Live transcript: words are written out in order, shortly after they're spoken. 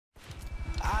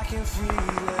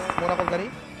Mona kau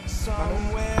gari.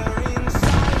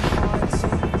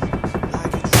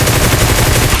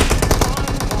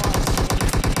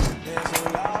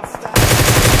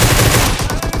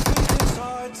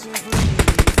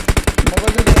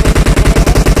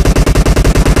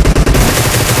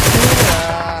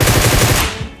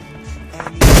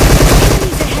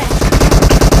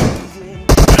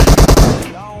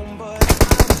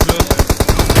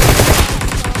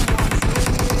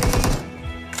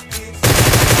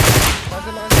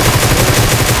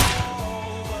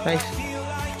 Nice.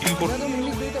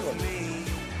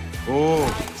 Oh.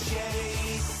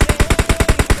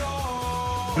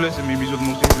 Bless him, maybe should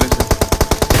mostly bless him.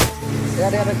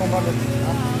 Ada commander.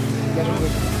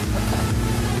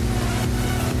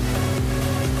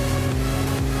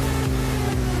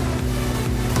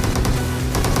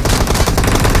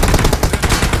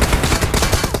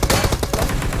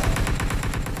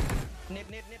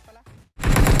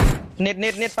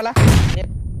 Net pala. Net.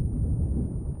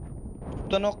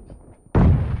 Tunok.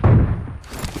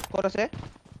 Chorus eh.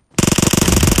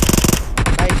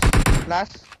 Nice.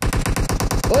 Last.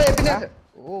 Oh, Pettitt.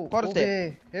 Oh, chorus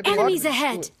eh. Enemies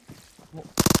ahead.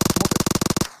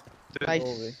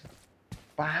 Nice.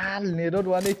 Pal, needed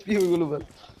 1 HP global.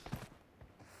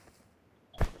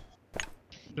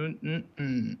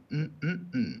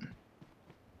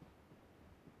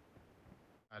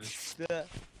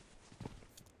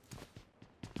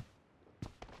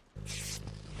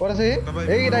 Chorus eh.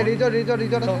 Hey, reach.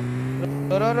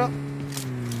 Ro.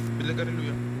 Bile kare lu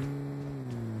ya.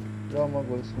 Rama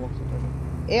goal smoke se.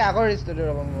 Eh, agor restore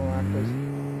Rama mark koise.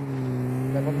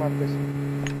 Weapon mark koise.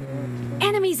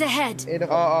 Enemies ahead. Eh,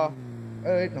 देखो.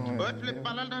 Eh, no. Oye, flip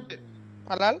palal date.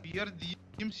 Halal? Biar di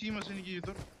team C machine की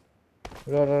इधर.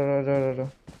 रो.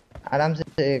 आराम से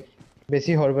एक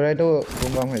बेसी हड़बड़ाई तो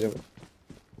बम हो जाएगा.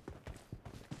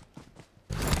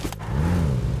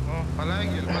 Oh, palai.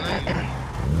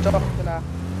 Stop चला.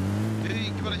 Jadi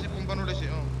kita boleh compound udah sih.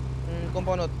 Oh.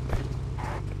 Compound.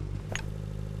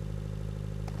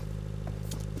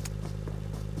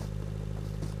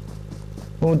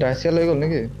 Oh, dacia lagi gol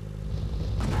nih.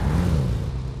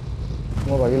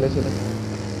 Mau bagi lagi sudah.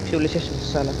 Fuel sih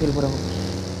salah fuel berapa?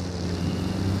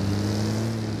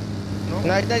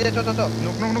 Nice. Cok.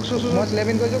 Nok so. Mau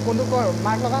 11 को जो कोंडू को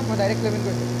मार लगा मैं डायरेक्ट 11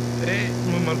 को.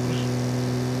 मैं Marcus.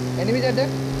 Enemy ada?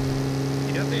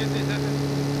 Iya, ada.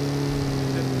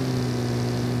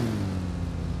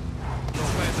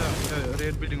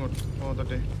 Red building out. Oh, that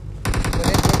day.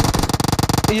 Nice.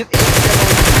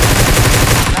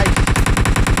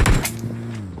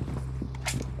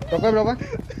 Berapa?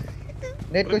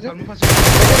 Net ko siya.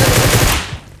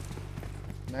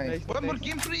 Nice. Boy, more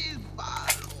game freeze.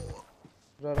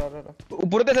 Ro.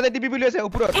 Upur te sa TP pili ase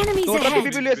upur. Total TP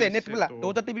pili ase net pela.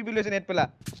 Total TP pili ase net pela.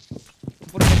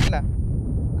 Upur net pela.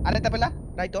 Are ta pela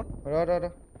right or.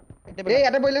 Ro. Eh,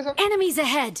 ate boile so. Enemies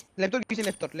ahead. Left or.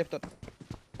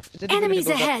 Enemies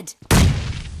ahead.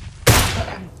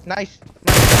 Nice.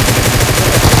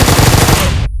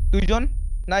 Tujon.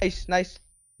 Nice.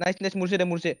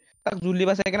 Murse. Tak Zulli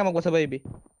ba sa kana magwasa ba ibi.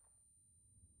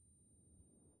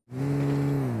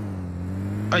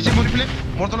 Ay, si Morifle.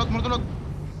 Mortolot.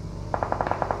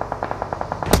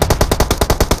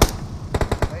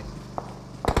 Nice.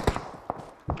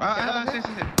 Si.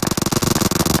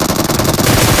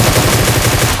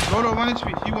 Low, 1 HP.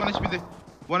 He 1 HP there.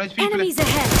 1 HP. Enemies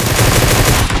ahead.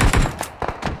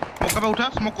 Smoke uठा,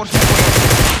 smoke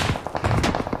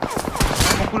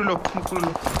कर लो.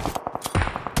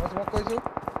 Smoke koisu.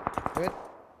 Wait.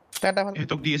 Tata bhal. ये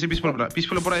तो D ऐसे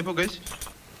peaceful पर आए guys.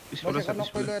 Peaceful ऐसा knock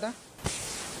koilo eta.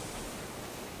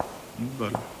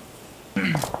 Bal.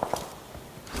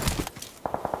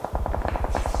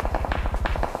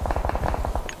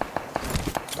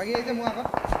 Bagi aja mu apa?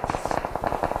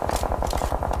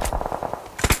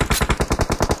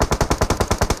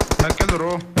 Nak क्या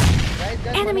करो?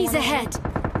 Enemies ahead.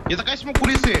 ये तो कैसे smoke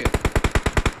पूरी से?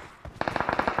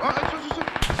 So.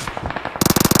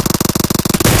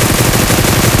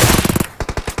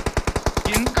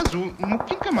 इनका जो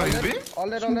मुक्की का मारी बे?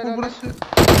 All.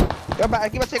 Ya ba,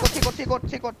 aquí va check.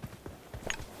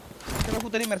 Se me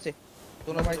putari merce.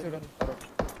 Dono bhai se karo.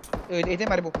 Ete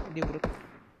marbo di upur.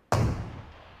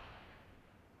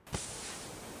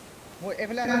 Mo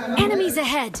evela Enemies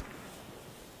ahead.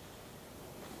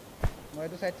 Mo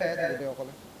etu side saya dide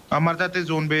okole. আমার যাতে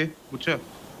জোন বে বুঝছো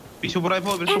পিছু পড়াই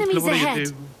পাবে সব Enemies পড়ে ahead.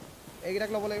 যেতে Egrak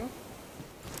lobo lagbo.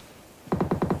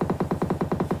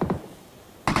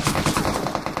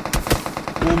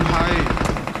 ও ভাই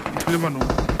ইফলে মানু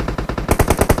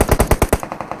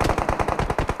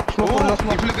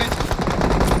Smoke. ইফলে গাইস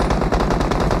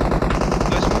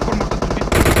গাইস smoke কর মরতে তুমি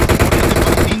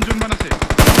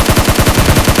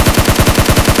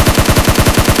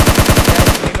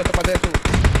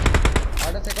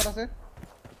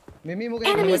মিমি মোক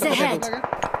Enemies ahead.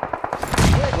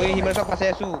 ওই হিমার সব পাশে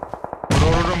আছো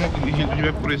रो মোক হিল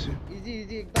করে আছে ইজি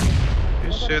একদম এ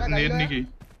শেট নেট নেকি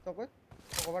তকই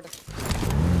কভারটা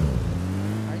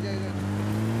আই যা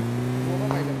মোবা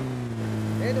মাইলে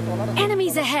এই তো ডলার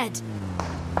Enemies ahead.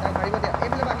 তাই মারিবা দে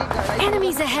এবেলে বাকি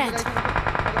Enemies ahead.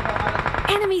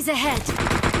 Enemies ahead.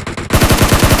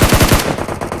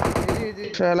 জি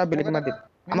শালা বিলিক মার দে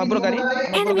আমার পুরো গাড়ি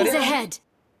Enemies ahead.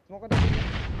 স্মোক দে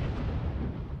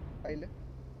আইলে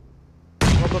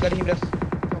আমার পুরো গাড়ি হিমরাস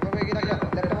স্মোক বেগি রাখা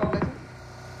ল্যাপটপ অফ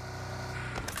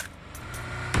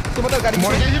তোমার গাড়ি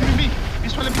মরে গেছে বিবি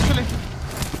পিছলে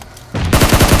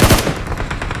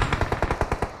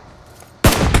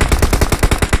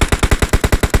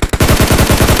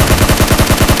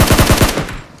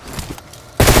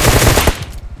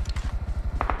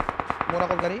মোরা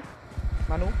কল গাড়ি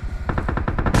মানু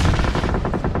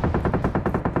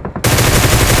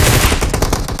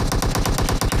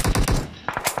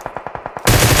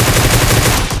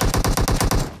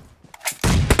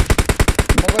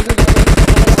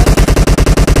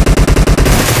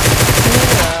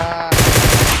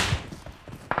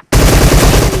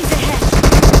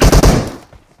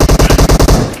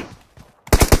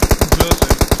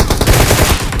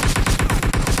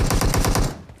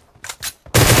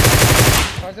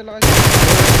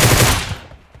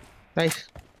নাইস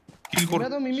কিল কর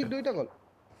তো মিমিক দুইটা গল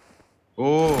ও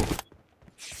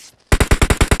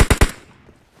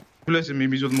প্লেসে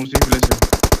মিমি যত মুরসি প্লেসে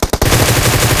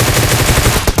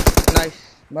নাইস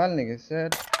ভাল নেকি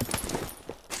সেট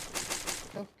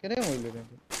তো কেনে হইল রে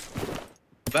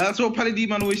বাস ও ফালি দি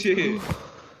মান হইছে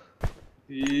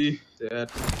ই সেট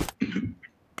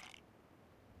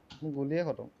মু গলিয়ে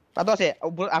খতম পাতো আছে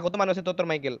আগত মানুহ আছে তোৰ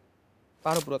মাইকেল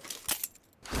পাহাৰ ওপৰত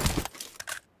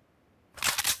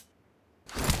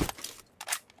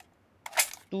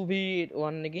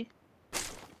 2v1 নেকি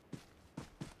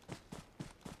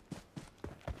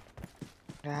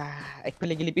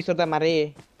একফালে গিলি পিছৰটা মাৰে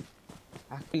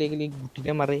আগফালে গিলি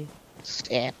গুটিতে মাৰে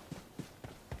সেট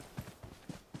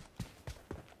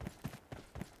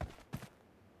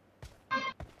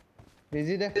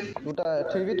বিজি দে দুটা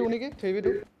 3v2 নেকি 3v2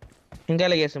 হিংগা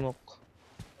লাগি আছে মোক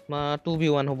মা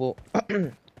 2v1 হ'ব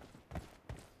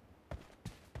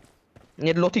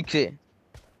নেট লো ঠিকছে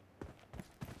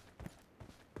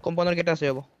কম্পাউন্ডার কেটা আছে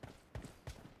হবো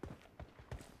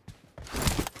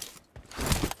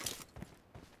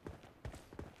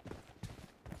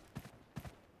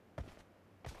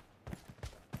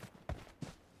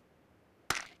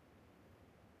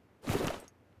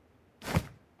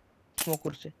স্মোক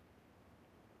করছে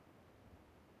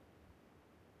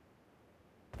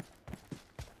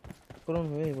কোন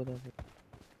হয়ে বোধহয়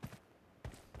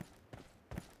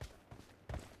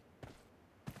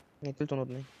নেটল তো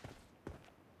নাই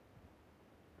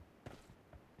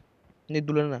নেট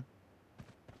দুলে না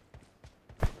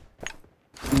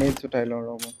নেট উঠাই ল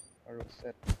ৰব আৰু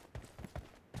সেট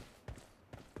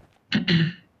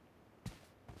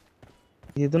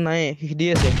এইটো নাই হিডি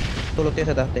আছে তলতে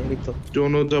আছে তাতে লিখছো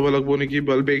জোনো যাব লাগবো নেকি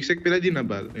বল বেক সেক পেলাই দি না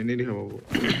বাল এনে দি হবো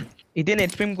ইতে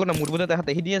নেট ফ্রেম কোনা মুরবতে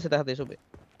তাতে হিডি আছে তাতে সবে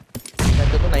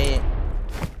তাতে তো নাই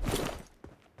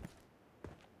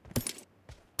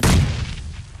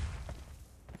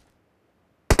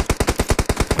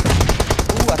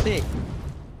আছে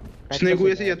স্নেক হই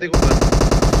আছে ইয়াতে কোনা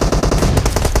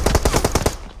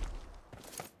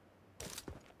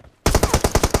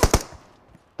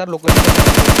তার লোক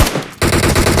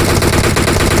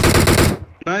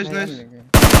নাইস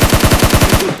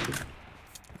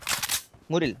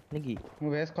মুরিল নাকি মু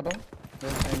বেস খতম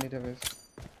base I need a base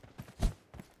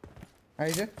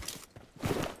আইজে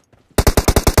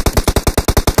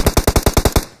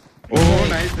O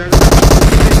nice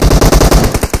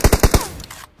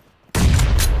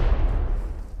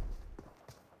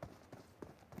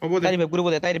ওবো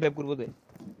দে তাই রিভাইভ করব দে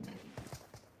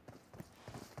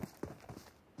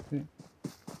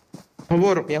হবো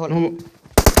হল হবো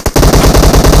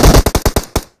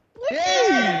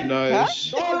নাইস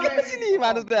কেনকাছিলি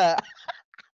মানুষটা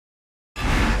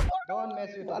ডোন্ট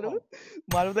মেস উইথ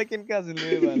মানুষটা কেনকাছিল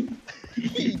এবার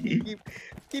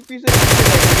কি পিছে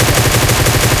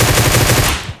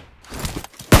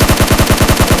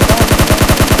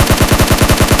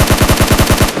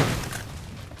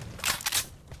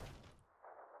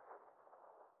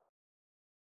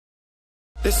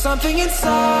There's something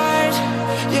inside,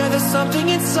 yeah, there's something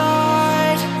inside.